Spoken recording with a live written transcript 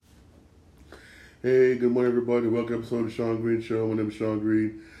Hey, good morning, everybody. Welcome to episode of the Sean Green Show. My name is Sean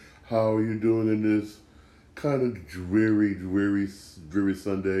Green. How are you doing in this kind of dreary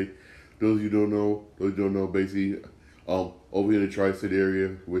Sunday? Those of you don't know, basically, over here in the Tri-State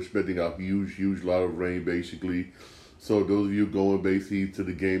area, we're expecting a huge lot of rain, basically. So those of you going basically to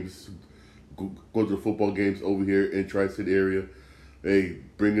the games, going to the football games over here in Tri-State area, hey,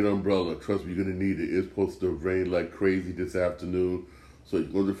 bring an umbrella. Trust me, you're gonna need it. It's supposed to rain like crazy this afternoon. So you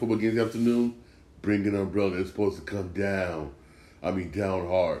go to the football games this afternoon. Bring an umbrella. It's supposed to come down. I mean, down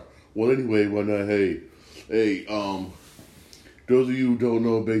hard. Well, anyway, whatnot. Hey, those of you who don't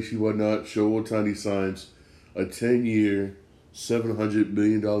know, basically, whatnot, Show Ohtani signs a 10-year, $700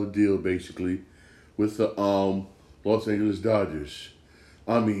 million deal, basically, with the Los Angeles Dodgers.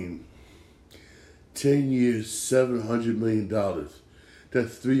 I mean, 10 years, $700 million.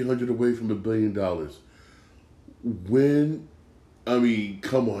 That's 300 away from $1 billion. When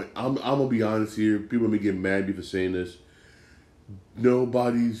come on. I'm gonna be honest here. People may get mad at me for saying this.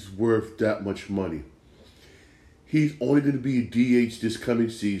 Nobody's worth that much money. He's only going to be a DH this coming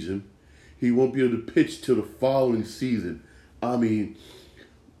season. He won't be able to pitch till the following season. When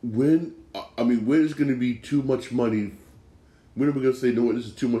is going to be too much money? When are we going to say, no, this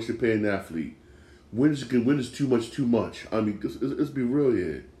is too much to pay an athlete? When is too much? Let's be real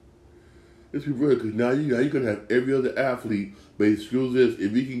here. Let's be real, because now you're going to have every other athlete, but screw this,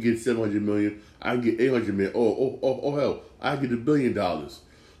 if he can get $700 million, I can get $800 million. Oh, hell, I can get $1 billion,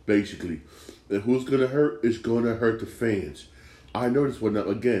 basically. And who's going to hurt? It's going to hurt the fans. I noticed when,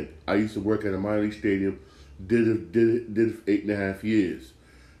 again, I used to work at a minor league stadium, did it for 8.5 years.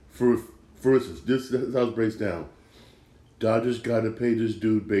 For instance, this is how it breaks down. Dodgers got to pay this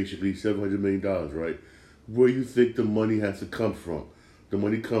dude, basically, $700 million, right? Where you think the money has to come from? The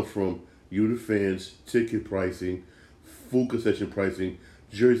money comes from you, the fans, ticket pricing, food concession pricing,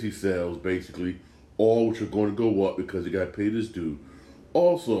 jersey sales, basically, all which are going to go up because you got to pay this dude.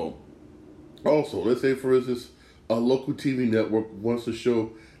 Also, let's say, for instance, a local TV network wants to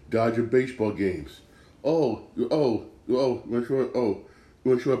show Dodger baseball games. You want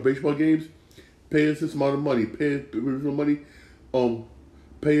to show our baseball games? Pay us this amount of money. Pay us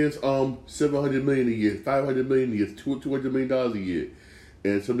 $700 million a year, $500 million a year, $200 million a year.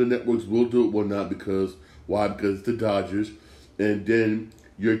 And some of the networks will do it, will not, because why? Because it's the Dodgers. And then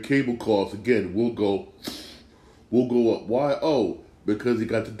your cable costs, again, will go up. Why? Oh, because you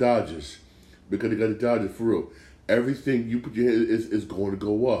got the Dodgers. For real. Everything you put your hand is going to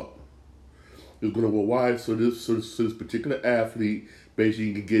go up. It's going to go why? So this particular athlete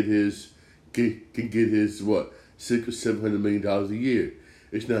basically can get his what, $600 or $700 million a year.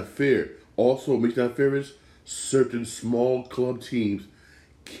 It's not fair. Also, what makes it not fair is certain small club teams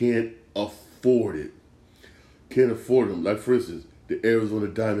can't afford it. Can't afford them. Like, for instance, the Arizona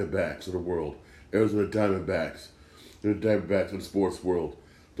Diamondbacks of the world. They're the Diamondbacks of the sports world.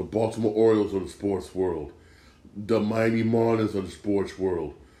 The Baltimore Orioles of the sports world. The Miami Marlins of the sports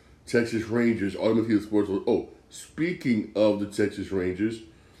world. Texas Rangers, automatically the sports world. Oh, speaking of the Texas Rangers,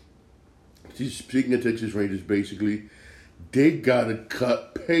 basically, they got to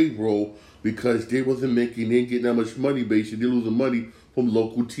cut payroll because they ain't getting that much money, basically. They're losing money from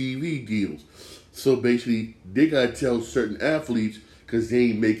local TV deals. So basically, they got to tell certain athletes, because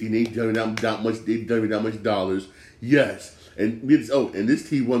they done that much dollars. Yes. And this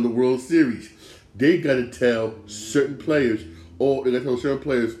team won the World Series. They got to tell certain players,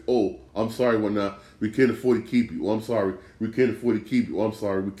 I'm sorry, we can't afford to keep you. I'm sorry, we can't afford to keep you. I'm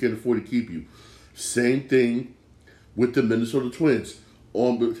sorry, we can't afford to keep you. Same thing with the Minnesota Twins.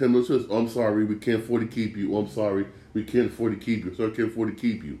 I'm sorry, we can't afford to keep you. I'm sorry, we can't afford to keep you. So I can't afford to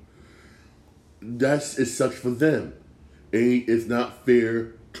keep you. It sucks for them. It's not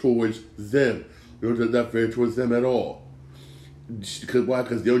fair towards them. It's not fair towards them at all. Because why?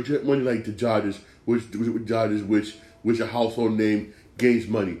 Because they don't get money like the Dodgers, which a household name gains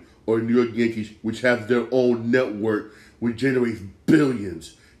money, or New York Yankees, which have their own network, which generates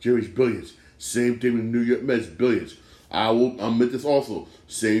billions. Same thing with the New York Mets, billions. I'll admit this also.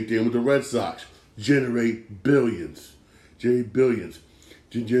 Same thing with the Red Sox, generate billions. Same thing.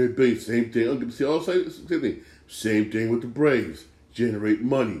 Same thing. Same thing with the Braves, generate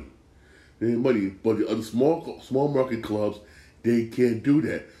money. But the other small market clubs, they can't do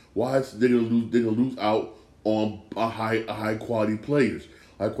that. Why? They're gonna lose out on high quality players.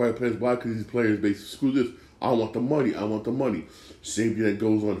 Why? Because these players basically, screw this. I want the money. Same thing that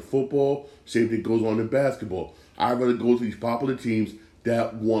goes on in football. Same thing goes on in basketball. I'd rather go to these popular teams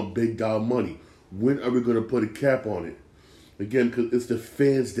that want big dollar money. When are we gonna put a cap on it? Again, because it's the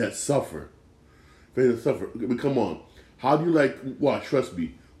fans that suffer. Come on. How do you watch, trust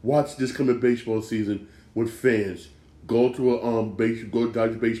me, Watch this coming baseball season with fans. Go to go to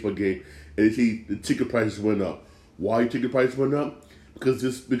Dodgers baseball game and see the ticket prices went up. Why ticket prices went up? Because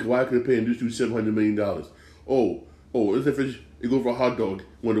why could they pay this dude $700 million? Let's say you go for a hot dog.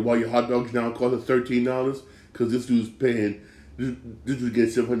 Wonder why your hot dogs now cost $13? Because this dude's paying this dude's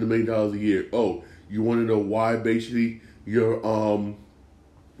getting $700 million a year. Oh, you want to know why basically your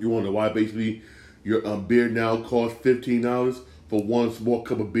beer now costs $15 for one small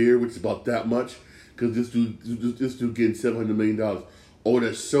cup of beer, which is about that much? Because this dude getting $700 million. Or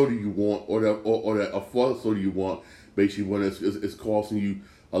that soda you want, or that a fluid soda you want, basically when it's costing you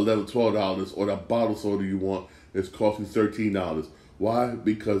 $11, $12, or that bottle soda you want, it's costing $13. Why?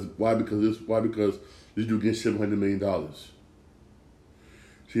 Because this dude gets $700 million.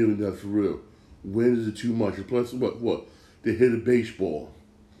 See, that's for real. When is it too much? And plus, what? They hit a baseball.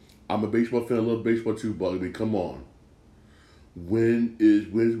 I'm a baseball fan. I love baseball too, but I mean, come on. When's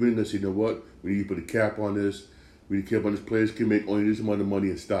gonna say, you know what? We need to put a cap on this. We need to cap on this. Players can make only this amount of money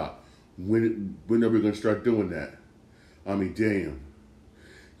and stop. When are we gonna start doing that? I mean, damn.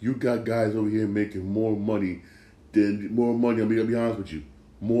 You got guys over here making more money. I'm gonna be honest with you.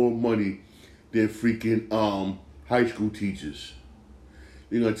 More money than freaking high school teachers.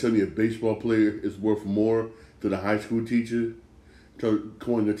 You're gonna tell me a baseball player is worth more than a high school teacher? Come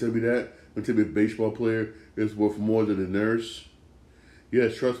on, you're gonna tell me that? You're gonna tell me a baseball player is worth more than a nurse?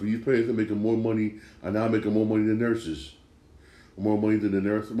 Yes, trust me, these players are making more money, are now making more money than nurses. More money than the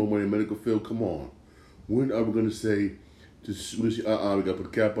nurse, more money in the medical field. Come on. When are we gonna say, we gotta put a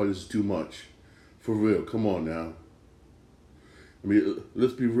cap on this, is too much? For real, come on now. I mean,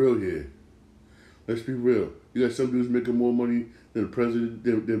 let's be real here. Let's be real. You got some dudes making more money than the president,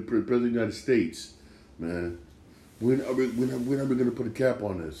 than the president of the United States, man. When are we gonna put a cap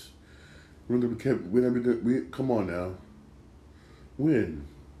on this? Come on now. When?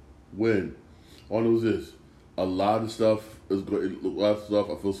 All I know is this. A lot of stuff is going. A lot of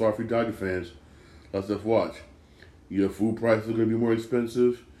stuff. I feel sorry for Dodger fans. A lot of stuff. Watch. Your food prices are going to be more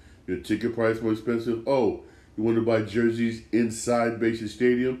expensive. Your ticket price more expensive. Oh, you want to buy jerseys inside Baseball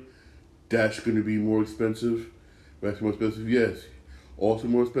Stadium? That's going to be more expensive. That's more expensive. Yes. Also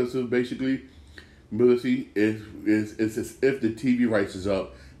more expensive. Basically, ability is as if the TV rights is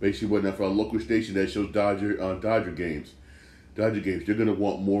up. Basically, whatnot for a local station that shows Dodger games. Dodger games. They're going to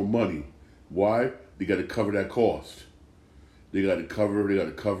want more money. Why? They got to cover that cost. They got to cover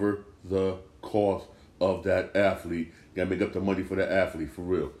the cost of that athlete. Got to make up the money for that athlete, for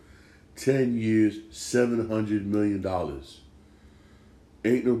real. 10 years, $700 million.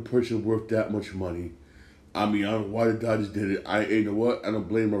 Ain't no person worth that much money. I mean, I don't know why the Dodgers did it. You know what? I don't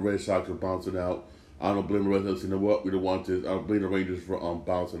blame the Red Sox for bouncing out. I don't blame the Red Sox. You know what? We don't want this. I don't blame the Rangers for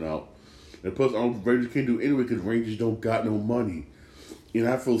bouncing out. And plus, Rangers can't do it anyway because Rangers don't got no money. And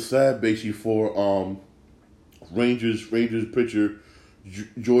I feel sad, basically, for Rangers pitcher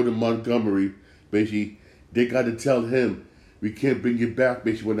Jordan Montgomery. Basically, they got to tell him we can't bring you back.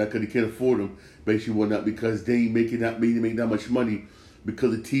 Basically, because he can't afford him. Basically, because they ain't making that much money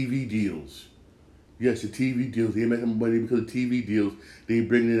because of TV deals. Yes, the TV deals. They ain't making money because of TV deals. They ain't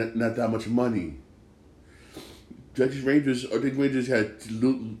bringing in not that much money. Rangers had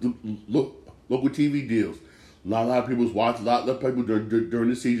local TV deals. A lot of people was watching. A lot of people during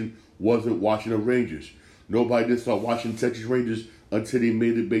the season wasn't watching the Rangers. Nobody did start watching Texas Rangers until they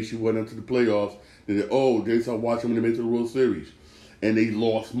made it. Basically went into the playoffs. They started watching when they made it to the World Series, and they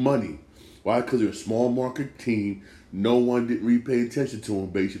lost money. Why? Because they're a small market team. No one didn't really pay attention to them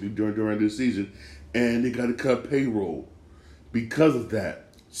basically during this season, and they got to cut payroll because of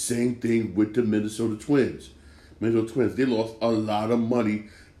that. Same thing with the Minnesota Twins. They lost a lot of money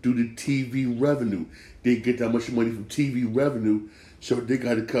due to TV revenue. They get that much money from TV revenue, so they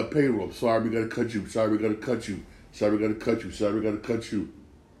got to cut payroll. Sorry, we got to cut you. Sorry, we got to cut you. Sorry, we got to cut you. Sorry, we got to cut you.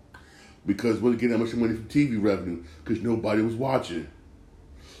 Because we're getting that much money from TV revenue because nobody was watching.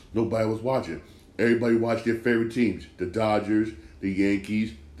 Nobody was watching. Everybody watched their favorite teams. The Dodgers, the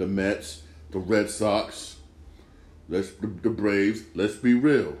Yankees, the Mets, the Red Sox, the Braves. Let's be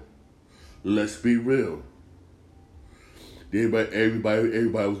real. Let's be real.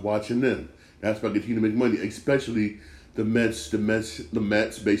 Everybody was watching them. That's why they continue to make money, especially the Mets,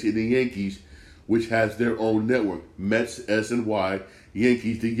 basically the Yankees, which has their own network. Mets, S&Y,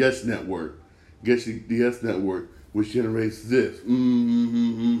 Yankees, the Yes Network. The Yes Network, which generates this.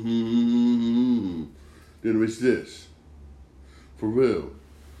 Generates this. For real.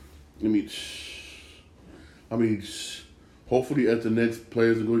 I mean, hopefully at the next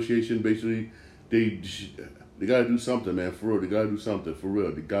players negotiation, basically, they got to do something, man. For real, they got to do something. For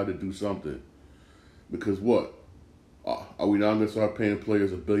real, they got to do something. Because what? Are we not going to start paying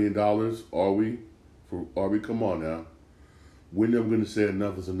players $1 billion? Are we? Are we? Come on now. We're never going to say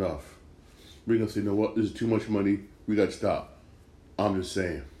enough is enough. We're going to say, you know what? This is too much money. We got to stop. I'm just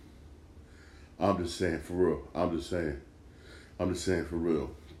saying. I'm just saying for real. I'm just saying for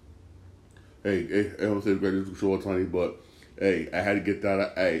real. Hey, I don't say the greatest show of Tony, but hey, I had to get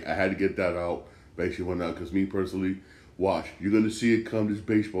that. Hey, I had to get that out. Basically, went out because me personally, watch. You're gonna see it come this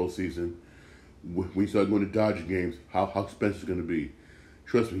baseball season. When you start going to Dodger games, how expensive it's gonna be.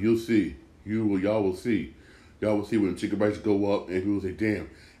 Trust me, you'll see. Y'all will see. Y'all will see when the ticket prices go up, and people will say, "Damn,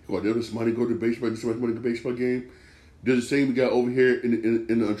 there's this money go to baseball. There's so much money to baseball game." There's the same we got over here in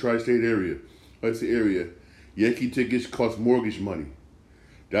the tri-state area. That's the area. Yankee tickets cost mortgage money.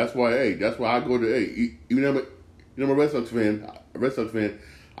 That's why I go to, even though I'm a Red Sox fan,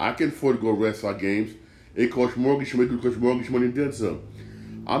 I can afford to go to Red Sox games. It costs mortgage money, and then some.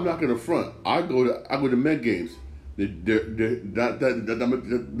 I'm not gonna front. I go to Met games. They're not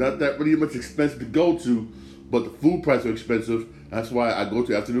that really much expensive to go to, but the food prices are expensive. That's why I go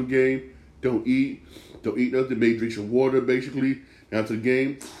to the afternoon game. Don't eat nothing. Maybe drink some water basically. After the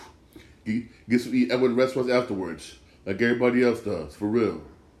game, get some eat at the restaurants afterwards, like everybody else does. For real.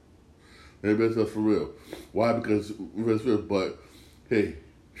 Everybody else for real. Why? Because but hey,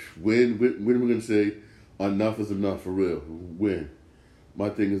 when are we gonna say enough is enough for real? When? My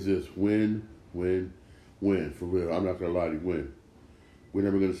thing is this: win for real. I'm not gonna lie to you, win. We're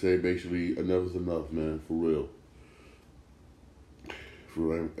never gonna say basically enough is enough, man. For real.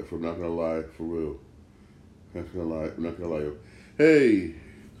 If I'm not gonna lie, for real. I'm not gonna lie. Hey,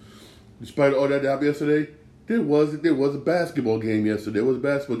 despite all that happened yesterday, there was a basketball game yesterday.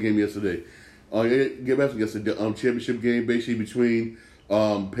 Championship game basically between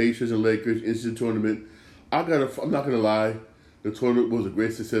Pacers and Lakers instant tournament. I'm not gonna lie, the tournament was a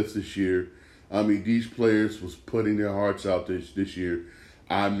great success this year. I mean, these players was putting their hearts out this year.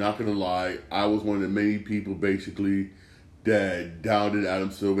 I'm not gonna lie, I was one of the many people basically that doubted Adam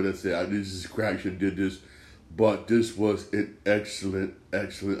Silver that said, "This is crap. Should have did this," but this was an excellent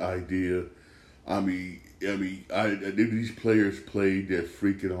idea. These players played their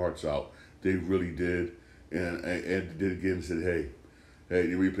freaking hearts out. They really did, and did again and said, "Hey,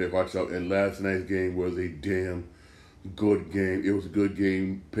 they really played their hearts out." And last night's game was a damn good game. It was a good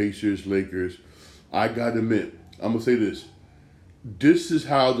game. Pacers, Lakers. I gotta admit, I'm gonna say this. This is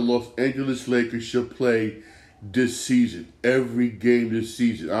how the Los Angeles Lakers should play this season. Every game this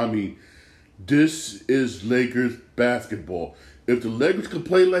season. I mean, this is Lakers basketball. If the Lakers could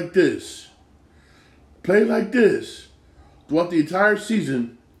play like this throughout the entire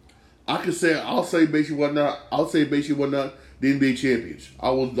season, I'll say basically whatnot, the NBA champions. I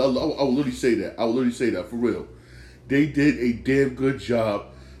will literally say that. For real. They did a damn good job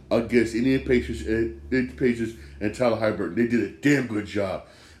against Indiana Pacers and Tyler Halliburton. They did a damn good job.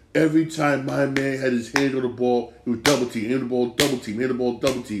 Every time my man had his hand on the ball, he was double team, hand the ball, double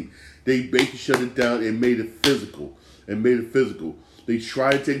team. They basically shut it down and made it physical. They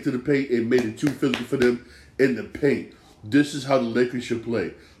tried to take it to the paint and made it too physical for them in the paint. This is how the Lakers should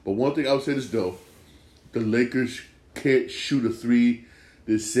play. But one thing I would say is though, the Lakers can't shoot a three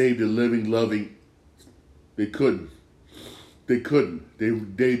to save the living, loving. They couldn't. They couldn't.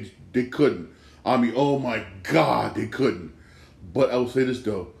 I mean, oh my God, they couldn't. But I will say this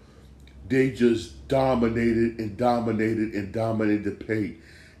though, they just dominated the paint.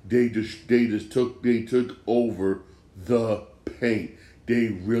 They took over the paint. They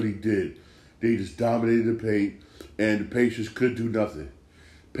really did. They just dominated the paint, and the Pacers couldn't do nothing.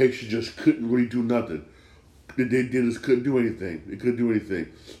 Pacers just couldn't really do nothing. They just couldn't do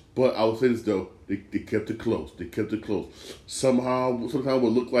anything. But I will say this though, they kept it close. Sometimes it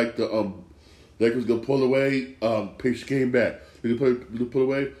would look like the Lakers gonna pull away. Pacers came back. They pull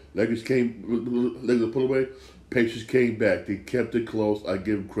away. Lakers pull away. Pacers came back. They kept it close. I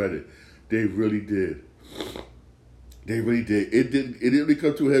give them credit. They really did. It didn't really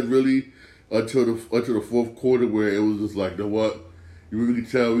come to a head really until the fourth quarter, where it was just like, you know what? You could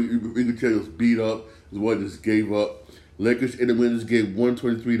tell it was beat up. It was what just gave up. Lakers ended up winning this game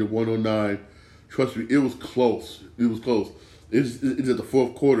 123-109. Trust me, it was close. It's at the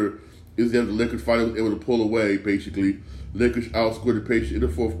fourth quarter. Is that the Lakers finally was able to pull away, basically. Lakers outscored the Pacers in the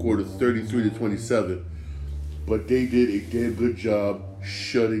fourth quarter 33-27. But they did a damn good job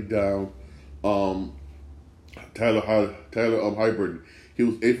shutting down Tyler Halliburton. He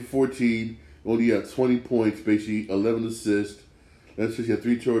was 8 for 14, only had 20 points, basically 11 assists. That's just he had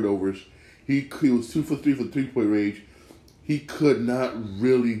 3 turnovers. He was 2 for 3 from 3-point range. He could not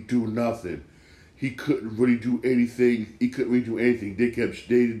really do nothing. he couldn't really do anything. He couldn't really do anything. They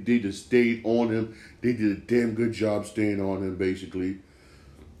just stayed on him. They did a damn good job staying on him, basically.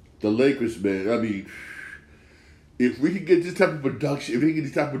 The Lakers, man, I mean, if we can get this type of production, if we can get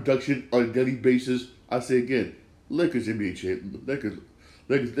this type of production on a daily basis, I say again, Lakers NBA champion. Lakers,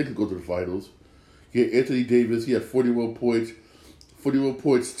 they could go to the finals. Yeah, Anthony Davis, he had 41 points,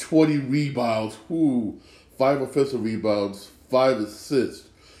 20 rebounds, 5 offensive rebounds, 5 assists,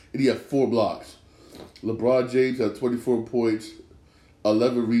 and he had 4 blocks. LeBron James had 24 points,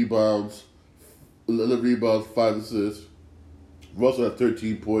 11 rebounds, 5 assists. Russell had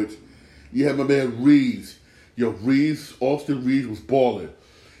 13 points. You had my man Reeves. Austin Reeves was balling.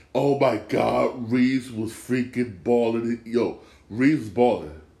 Oh my God, Reeves was freaking balling. Reeves was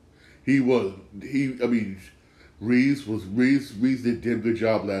balling. Reeves did a damn good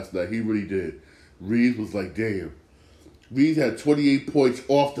job last night. He really did. Reeves was like, damn. Reeves had 28 points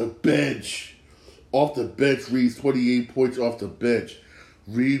off the bench. Reeves, 28 points off the bench.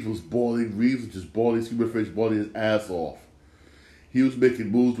 Reeves was balling. Reeves was just balling. Super Fresh balling his ass off. He was making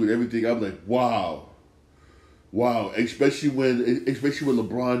moves with everything. I'm like, wow. Especially when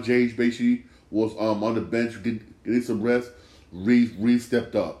LeBron James basically was on the bench getting some rest. Reeves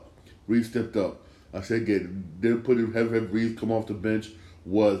stepped up. I said again, them having Reeves come off the bench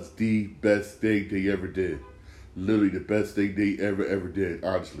was the best thing they ever did. Literally the best thing they ever did.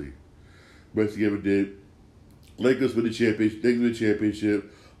 Honestly, best thing ever did. Lakers win the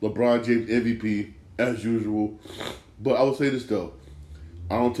championship. LeBron James MVP as usual. But I will say this though,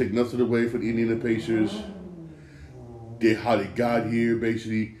 I don't take nothing away from the Indiana Pacers. How they got here,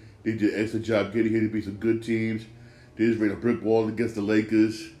 basically. They did an excellent job getting here to be some good teams. They just ran a brick wall against the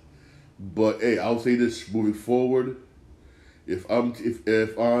Lakers. But hey, I'll say this moving forward. If I'm Philadelphia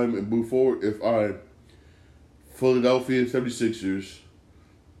 76ers,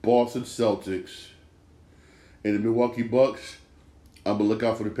 Boston Celtics, and the Milwaukee Bucks, I'm gonna look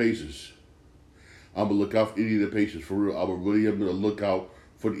out for the Pacers. I'm gonna look out for Indiana Pacers for real. I'm gonna look out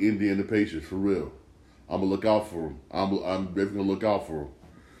for the Indiana Pacers for real. I'm gonna look out for them. I'm definitely gonna look out for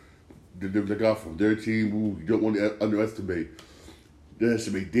them. Look out for them. Their team, you don't want to underestimate. They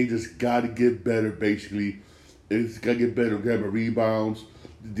just got to get better. Basically, they just got to get better. Grabbing rebounds.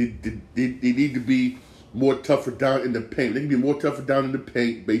 They need to be more tougher down in the paint. They can be more tougher down in the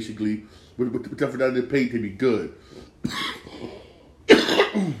paint. Basically, with tougher down in the paint, they be good.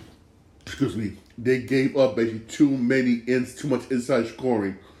 Excuse me. They gave up basically too much inside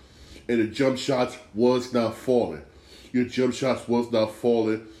scoring. And the jump shots was not falling. Your jump shots was not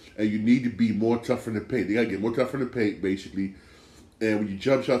falling, and you need to be more tougher in the paint. They gotta get more tougher in the paint, basically. And when your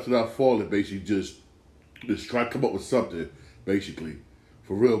jump shots are not falling, basically just try to come up with something, basically,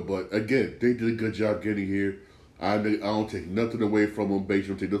 for real. But again, they did a good job getting here. I don't take nothing away from them.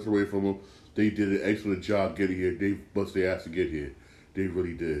 Basically, take nothing away from them. They did an excellent job getting here. They bust their ass to get here. They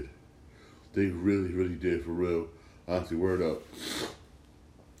really did. They really did, for real. Honestly, word up.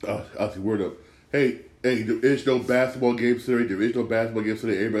 Hey, there is no basketball games today. Everybody has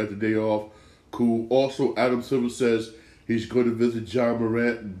the day off. Cool. Also, Adam Silver says he's going to visit John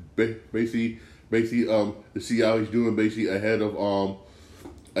Morant, basically, to see how he's doing, basically ahead of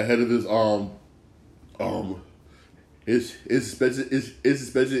his suspension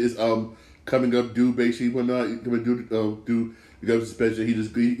is coming up due, basically whatnot. Coming due because suspension. He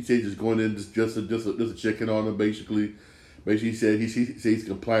said he's just going in just a checking on him, basically. Basically, he said he's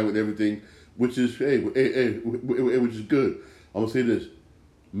complying with everything, which is which is good. I'm gonna say this: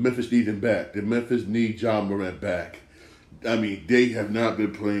 Memphis needs him back. The Memphis need John Morant back. I mean, they have not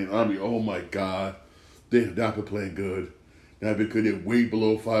been playing. I mean, oh my God, they have not been playing good. Now because they're way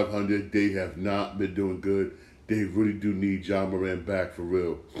below 500, they have not been doing good. They really do need John Morant back for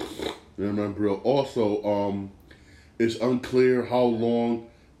real. Also, it's unclear how long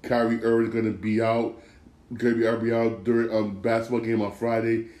Kyrie Irving is gonna be out. During basketball game on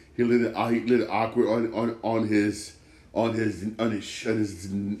Friday. He lit it awkward on his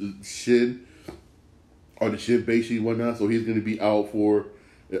shin, basically whatnot. So he's gonna be out for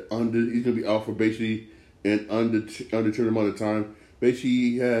basically an undetermined amount of time.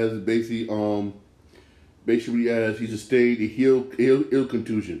 Basically he sustained a heel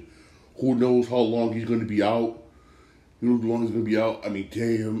contusion. Who knows how long he's gonna be out? I mean,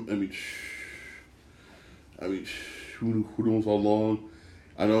 damn. I mean, who knows how long?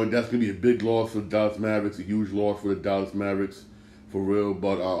 I know that's going to be a big loss for the Dallas Mavericks, a huge loss for the Dallas Mavericks, for real.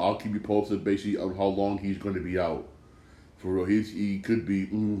 But I'll keep you posted, basically, on how long he's going to be out. For real, he could be.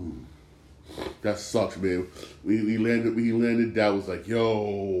 That sucks, man. When he landed. That was like,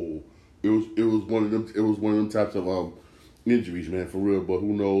 yo, it was one of them. It was one of them types of injuries, man, for real. But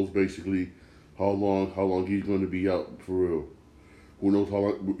who knows, basically, how long he's going to be out for real. Who knows how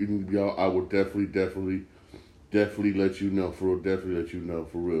long he's going to be out? I will definitely let you know for real. Definitely let you know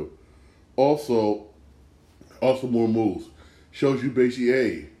for real. Also more moves shows you basically,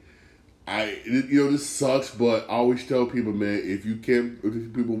 hey, this sucks, but I always tell people, man, if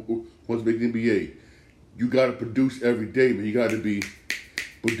people want to make the NBA, you gotta produce every day, man. You gotta be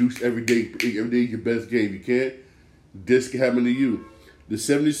produce every day. Every day is your best game. You can't. This can happen to you. The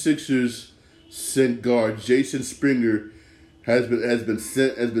 76ers sent guard Jason Springer has been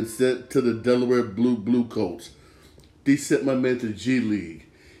sent to the Delaware Blue Coats. They sent my man to the G League.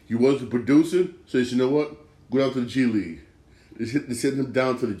 He wasn't producing, so they said, you know what? Go down to the G League. They sent him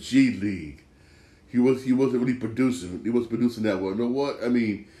down to the G League. He wasn't really producing. He wasn't producing that well. You know what? I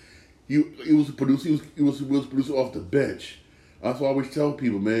mean, he was producing. He was producing off the bench. That's why I always tell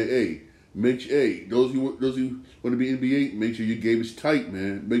people, man. Hey, those who want to be NBA, make sure your game is tight,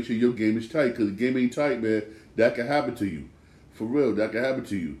 man. Make sure your game is tight, because the game ain't tight, man. That can happen to you, for real. That can happen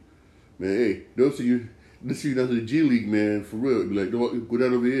to you, man. Hey, those of you, let's see you down to the G League, man. For real, be like, go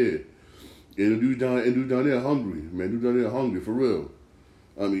down over here. And do down there hungry, man. Do down there hungry, for real.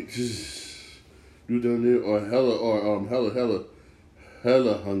 I mean, just do down there hella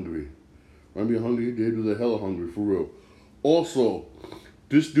hungry. I mean, hungry. They do the hella hungry, for real. Also,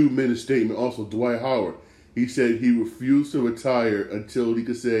 this dude made a statement. Also, Dwight Howard. He said he refused to retire until he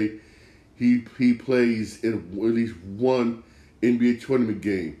could say he plays in at least one NBA tournament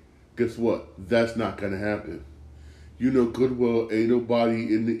game. Guess what? That's not gonna happen. You know good well ain't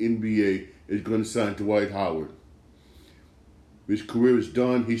nobody in the NBA is going to sign Dwight Howard. His career is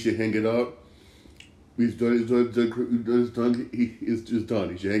done. He should hang it up. He's done. He's done. It's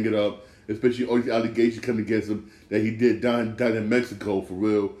done. He should hang it up. Especially all these allegations coming against him that he did down in Mexico, for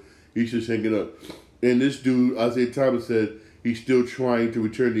real. He should hang it up. And this dude, Isaiah Thomas, said he's still trying to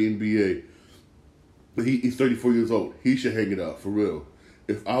return to the NBA. But he's 34 years old. He should hang it up, for real.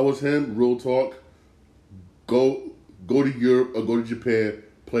 If I was him, real talk, go to Europe or go to Japan,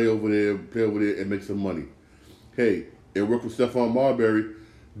 play over there and make some money. Hey, and work with Stephon Marbury.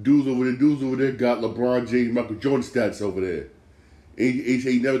 Dudes over there got LeBron James, Michael Jordan stats over there.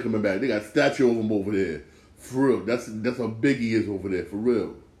 He never coming back. They got a statue of him over there. For real. That's how big he is over there, for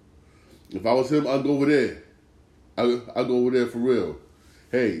real. If I was him, I'd go over there. I'd go over there for real.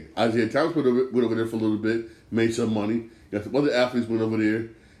 Hey, Isaiah Thomas went over there for a little bit, made some money. Got some other athletes went over there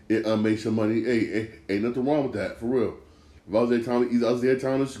and made some money. Hey, ain't nothing wrong with that, for real. If Isaiah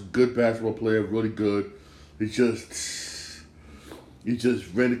Thomas, good basketball player, really good. He just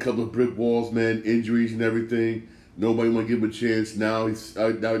ran a couple of brick walls, man, injuries and everything. Nobody want to give him a chance. Now he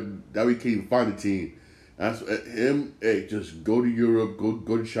can't even find a team. That's him. Hey, just go to Europe,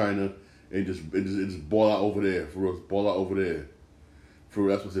 go to China, and just ball out over there. For real, ball out over there. For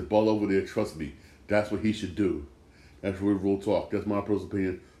real, that's what I said. Ball over there. Trust me, that's what he should do. That's real talk. That's my personal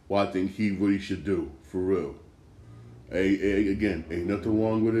opinion. What I think he really should do. For real. Hey, again, ain't nothing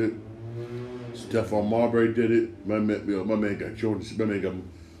wrong with it. Stephon Marbury did it. My man got Jordan. My man got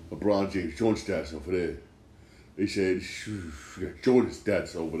LeBron James Jordan stats over there. They said Jordan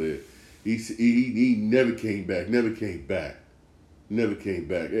stats over there. He never came back. Never came back.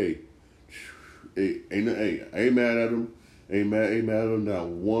 Hey, I ain't mad at him. Ain't mad at him. Not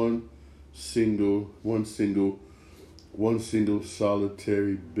one single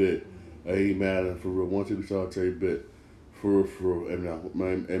solitary bit. I ain't mad at him for real. One single solitary bit. For real. Ain't mad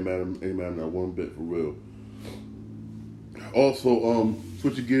at him not one bit, for real. Also,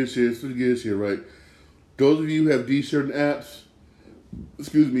 switching gears here, right? Those of you who have these certain apps,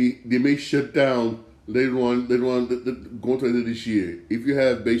 they may shut down later on going to the end of this year. If you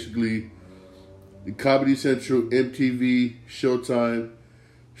have basically the Comedy Central, MTV, Showtime,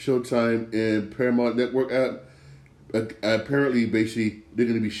 and Paramount Network app, apparently, basically, they're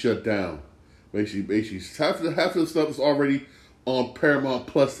going to be shut down. Basically, half of the stuff is already on Paramount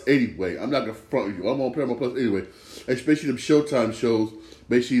Plus anyway. I'm not going to front you. I'm on Paramount Plus anyway. Especially the Showtime shows,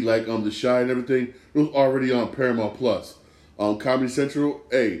 basically like The Chi and everything, it was already on Paramount Plus. Comedy Central,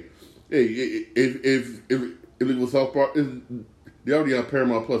 hey, if it was South Park, they're already on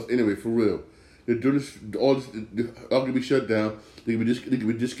Paramount Plus anyway, for real. They're doing this, all going to be shut down. They can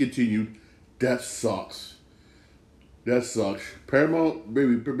be discontinued. That sucks. Paramount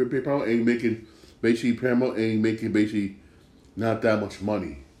ain't making basically not that much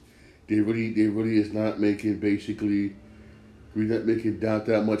money. They really is not making basically. We're not making not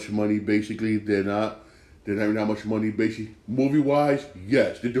that much money. Basically, they're not having that much money. Basically, movie wise,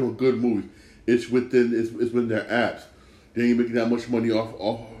 yes, they're doing good movies. It's within their apps. They ain't making that much money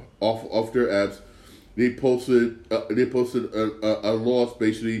off their apps. They posted a loss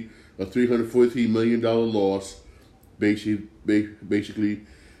basically a $343 million loss. Basically,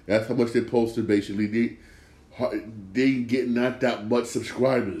 that's how much they posted. Basically, they get not that much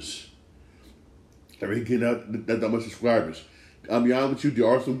subscribers. They ain't getting out that much subscribers. I'll be honest with you,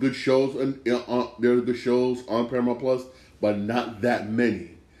 there are some good shows, and there are good shows on Paramount Plus, but not that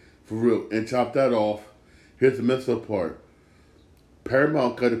many, for real. And top that off, here's the messed up part: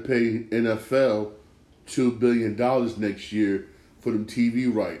 Paramount got to pay NFL $2 billion next year for them TV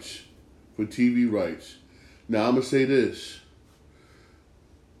rights. For TV rights. Now I'm gonna say this: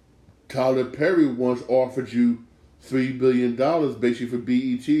 Tyler Perry once offered you $3 billion basically for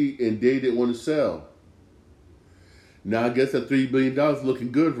BET, and they didn't want to sell. Now I guess that $3 billion is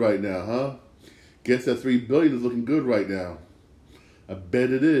looking good right now, huh? Guess that $3 billion is looking good right now. I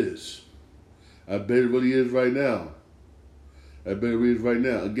bet it is. I bet it really is right now. I bet it really is right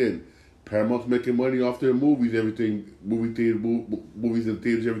now. Again, Paramount's making money off their movies, everything, movies and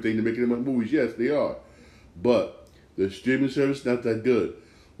theaters, everything. They're making them movies. Yes, they are. But the streaming service not that good.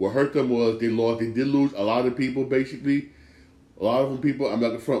 What hurt them was they did lose a lot of people, basically. A lot of them people, I'm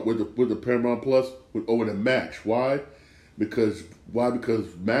not in front with the Paramount Plus over the Max. Why? Because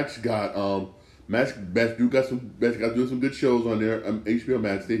Max got Max do some good shows on there. HBO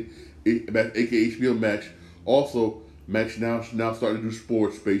Max, aka HBO Max. Also, Max now starting to do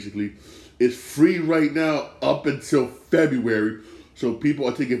sports. Basically, it's free right now up until February. So people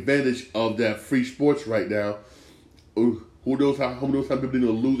are taking advantage of that free sports right now. Who knows how people are going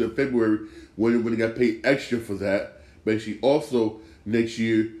to lose in February when they got paid extra for that. Basically, also next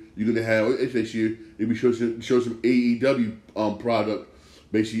year you're gonna have next year maybe show some AEW product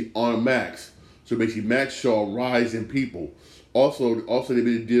basically on Max. So basically, Max saw a rise in people. Also they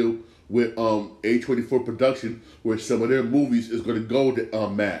made a deal with A24 Production where some of their movies is gonna go to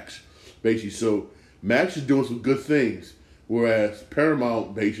Max. Basically, so Max is doing some good things, whereas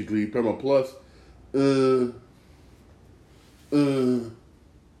Paramount Plus,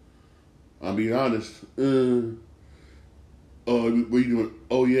 I'll be honest, what are you doing?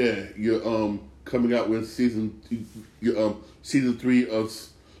 Oh yeah, you're coming out with season 3 of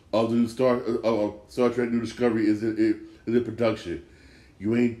the new Star Trek New Discovery is in production.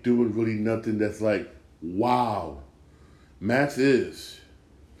 You ain't doing really nothing that's like wow. Max is,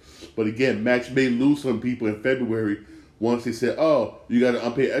 but again, Max may lose some people in February once they say, oh, you got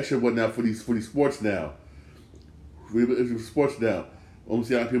to pay extra whatnot for these sports now. Sports now. I'm gonna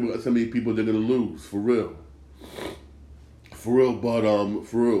see how many people they're gonna lose for real.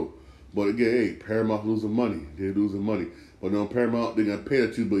 But again, hey, Paramount losing money. They're losing money. But on Paramount, they're gonna pay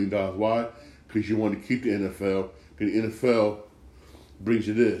that $2 billion. Why? Because you want to keep the NFL. Because the NFL brings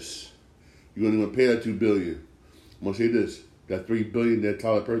you this. You're gonna pay that $2 billion. I'm gonna say this: that $3 billion that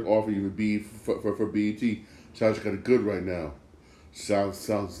Tyler Perry offered you for BET sounds kind of good right now. Sounds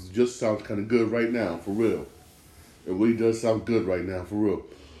kind of good right now, for real. It really does sound good right now, for real.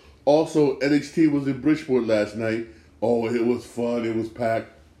 Also, NXT was in Bridgeport last night. Oh, it was fun. It was packed.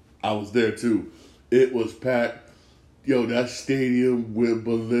 I was there, too. It was packed. Yo, that stadium went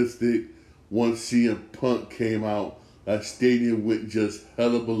ballistic once CM Punk came out. That stadium went just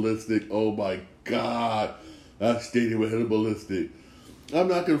hella ballistic. Oh, my God. That stadium went hella ballistic. I'm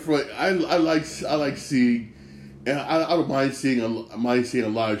not going to front. I like seeing... And I don't mind seeing a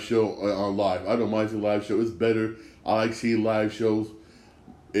live show on live. I don't mind seeing a live show. It's better. I like seeing live shows.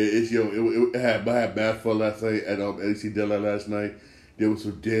 I had bad fun last night at NXT Deadline last night. There was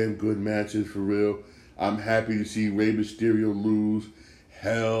some damn good matches for real. I'm happy to see Rey Mysterio lose.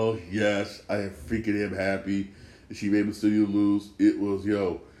 Hell yes, I am freaking am happy to see Rey Mysterio lose. It was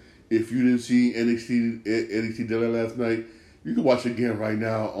if you didn't see NXT Deadline last night, you can watch it again right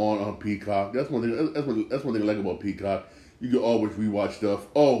now on Peacock. That's one thing. That's one thing I like about Peacock. You can always rewatch stuff.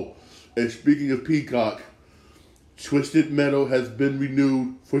 Oh, and speaking of Peacock, Twisted Metal has been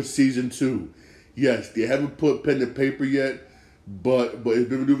renewed for season 2. Yes, they haven't put pen to paper yet, but it's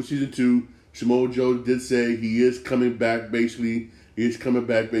been renewed for season 2. Samoa Joe did say he is coming back. Basically,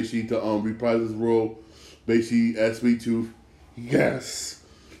 to reprise his role, basically as Sweet Tooth. Yes.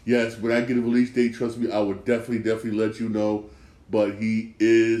 When I get a release date, trust me, I will definitely let you know. But he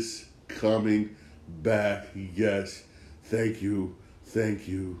is coming back. Yes. Thank you.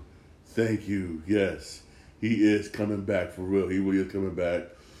 Yes. He is coming back for real. He really is coming back.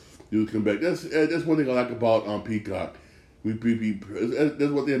 That's one thing I like about Peacock. That's one thing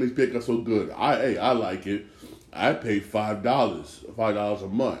that makes Peacock so good. I like it. I pay $5 a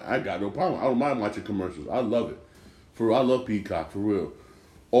month. I got no problem. I don't mind watching commercials. I love it. I love Peacock for real.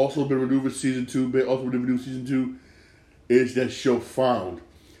 Also been renewed for season 2. Is that show Found?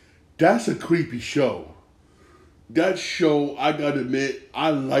 That's a creepy show. that show, I gotta admit, I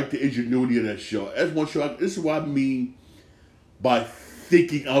like the ingenuity of that show. That's one show. This is what I mean by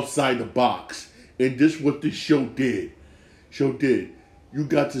thinking outside the box, and this is what this show did. You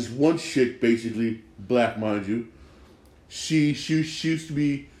got this one chick, basically black, mind you. She used to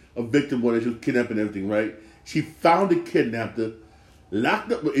be a victim when she was kidnapped and everything, right? She found the kidnapper,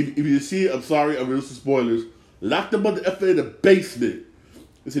 locked up. If you see it, I'm sorry, I'm real spoilers. Locked up on the F in the basement.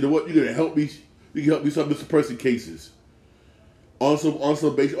 And said, you know what? You're gonna help me. You can help me solve missing person cases. Also,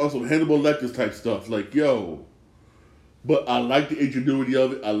 Hannibal Lecter's type stuff. Like, yo. But I like the ingenuity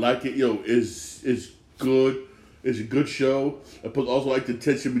of it. I like it. Yo, it's good. It's a good show. I also like the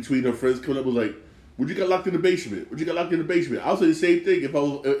tension between her friends coming up with like, would you get locked in the basement? Would you get locked in the basement? I'll say the same thing if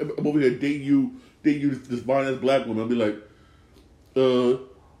I'm over here dating you, this fine ass black woman. I'll be like,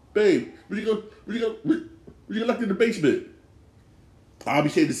 babe, would you get locked in the basement? I'll be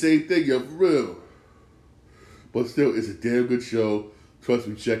saying the same thing, yo, for real. But still, it's a damn good show. Trust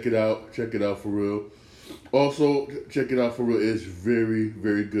me, check it out. Check it out for real. Also, check it out for real. It's very,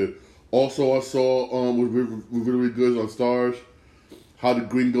 very good. Also, I saw was really good on Stars, How the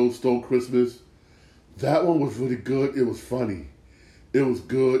Gringos Stole Christmas. That one was really good. It was funny. It was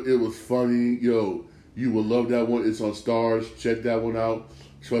good. It was funny. Yo, you will love that one. It's on Stars. Check that one out.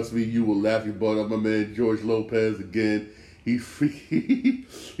 Trust me, you will laugh your butt off. My man George Lopez again. He's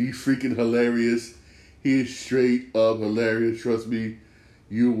freaking hilarious. He is straight up hilarious. Trust me,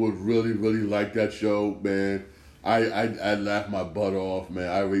 you would really, really like that show, man. I laughed my butt off, man.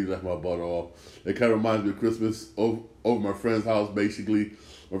 I really laughed my butt off. It kind of reminds me of Christmas over my friend's house, basically.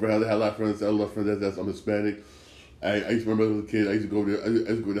 My friend had a lot of friends. I love friends that's I'm Hispanic. I used to remember as a kid. I used to go there. I used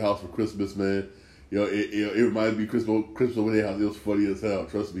to go to the house for Christmas, man. It reminded me of Christmas over their house. It was funny as hell.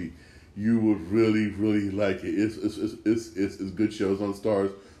 Trust me, you would really, really like it. It's good shows on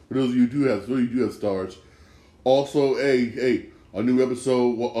Stars. For those of you who do have Stars. Also, hey, a new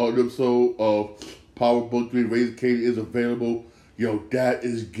episode of Power Book 3 Raising Kanan is available. Yo, that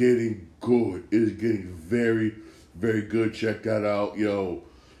is getting good. It is getting very, very good. Check that out. Yo,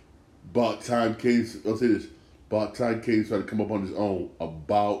 about time Kanan, I'll say this. About time Kanan started to come up on his own.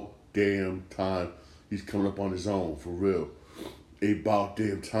 About damn time he's coming up on his own, for real. About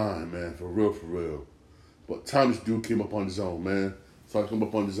damn time, man. For real. But time this dude came up on his own, man. Started to come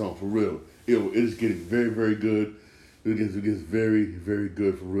up on his own, for real. Yo, it is getting very, very good. It gets very, very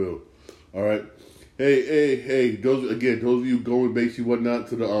good, for real. All right. Hey, those of you going basically whatnot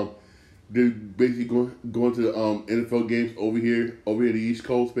to they're basically going to the NFL games over here the East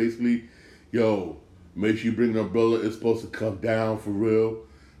Coast, basically. Yo, make sure you bring an umbrella. It's supposed to come down for real.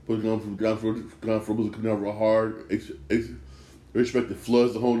 Supposed to come down real hard. Expect the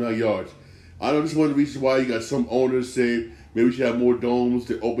floods, the whole 9 yards. I know this is one of the reasons why you got some owners saying maybe we should have more domes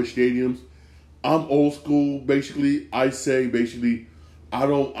to open stadiums. I'm old school, basically. I say basically, I'd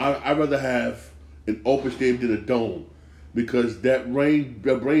rather have an open stadium than a dome, because that rain,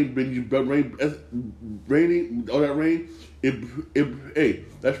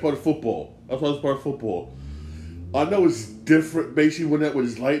 that's part of football. That's why it's part of football. I know it's different, basically when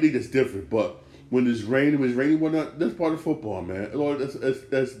it's lightning, that's different. But when it's raining, whatnot, that's part of football, man. That's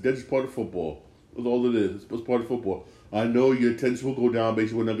just part of football. That's all it is. It's part of football. I know your attendance will go down,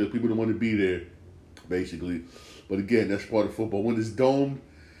 basically, when people don't want to be there, basically. But again, that's part of football. When it's domed,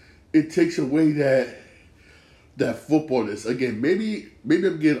 it takes away that footballness. Again, maybe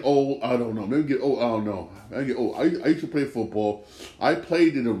I'm getting old. I don't know. Maybe get old. I don't know. I get old. I used to play football. I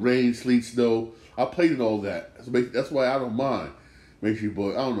played in the rain, sleet, snow. I played in all that. So that's why I don't mind. But I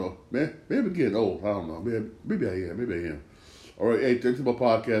don't know. Man, maybe I'm getting old. I don't know. Maybe I am. All right. Hey, thanks for my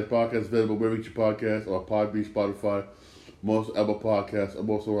podcast. Podcast available wherever you get your podcast, or Podbean, Spotify. I'm also Apple Podcasts. I'm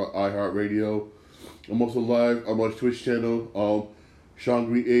also on iHeartRadio. I'm also live. I'm on Twitch channel. Sean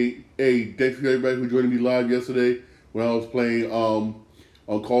Green 8. Hey, thanks for everybody who joined me live yesterday when I was playing on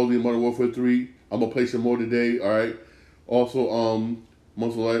Call of Duty Modern Warfare 3. I'm going to play some more today, alright? Also, I'm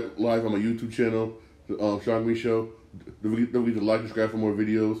also live on my YouTube channel, the Sean Green Show. Don't forget to like and subscribe for more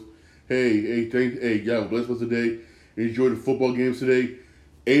videos. Hey, bless us today. Enjoy the football games today.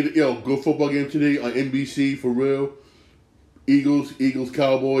 Good football game today on NBC, for real. Eagles,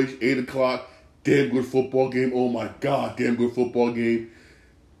 Cowboys, 8 o'clock. Damn good football game. Oh my God, damn good football game.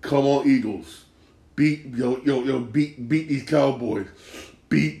 Come on, Eagles. Beat these Cowboys.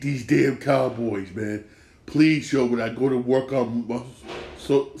 Beat these damn Cowboys, man. Please, when I go to work on when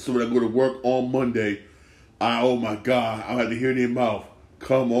I go to work on Monday, oh my God, I have to hear their mouth.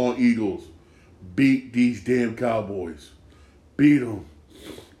 Come on, Eagles. Beat these damn Cowboys. Beat them.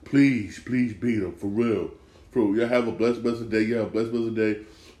 Please beat them, for real. For real. Y'all have a blessed day.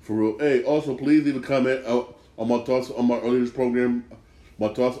 For real. Hey, also, please leave a comment on on my thoughts on my earlier this program. My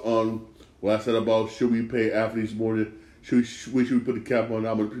thoughts on what I said about should we pay athletes more than should we put the cap on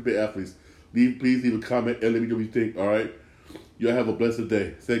how much we pay athletes. Please leave a comment and let me know what you think. All right. Y'all have a blessed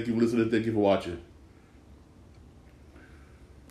day. Thank you for listening. Thank you for watching.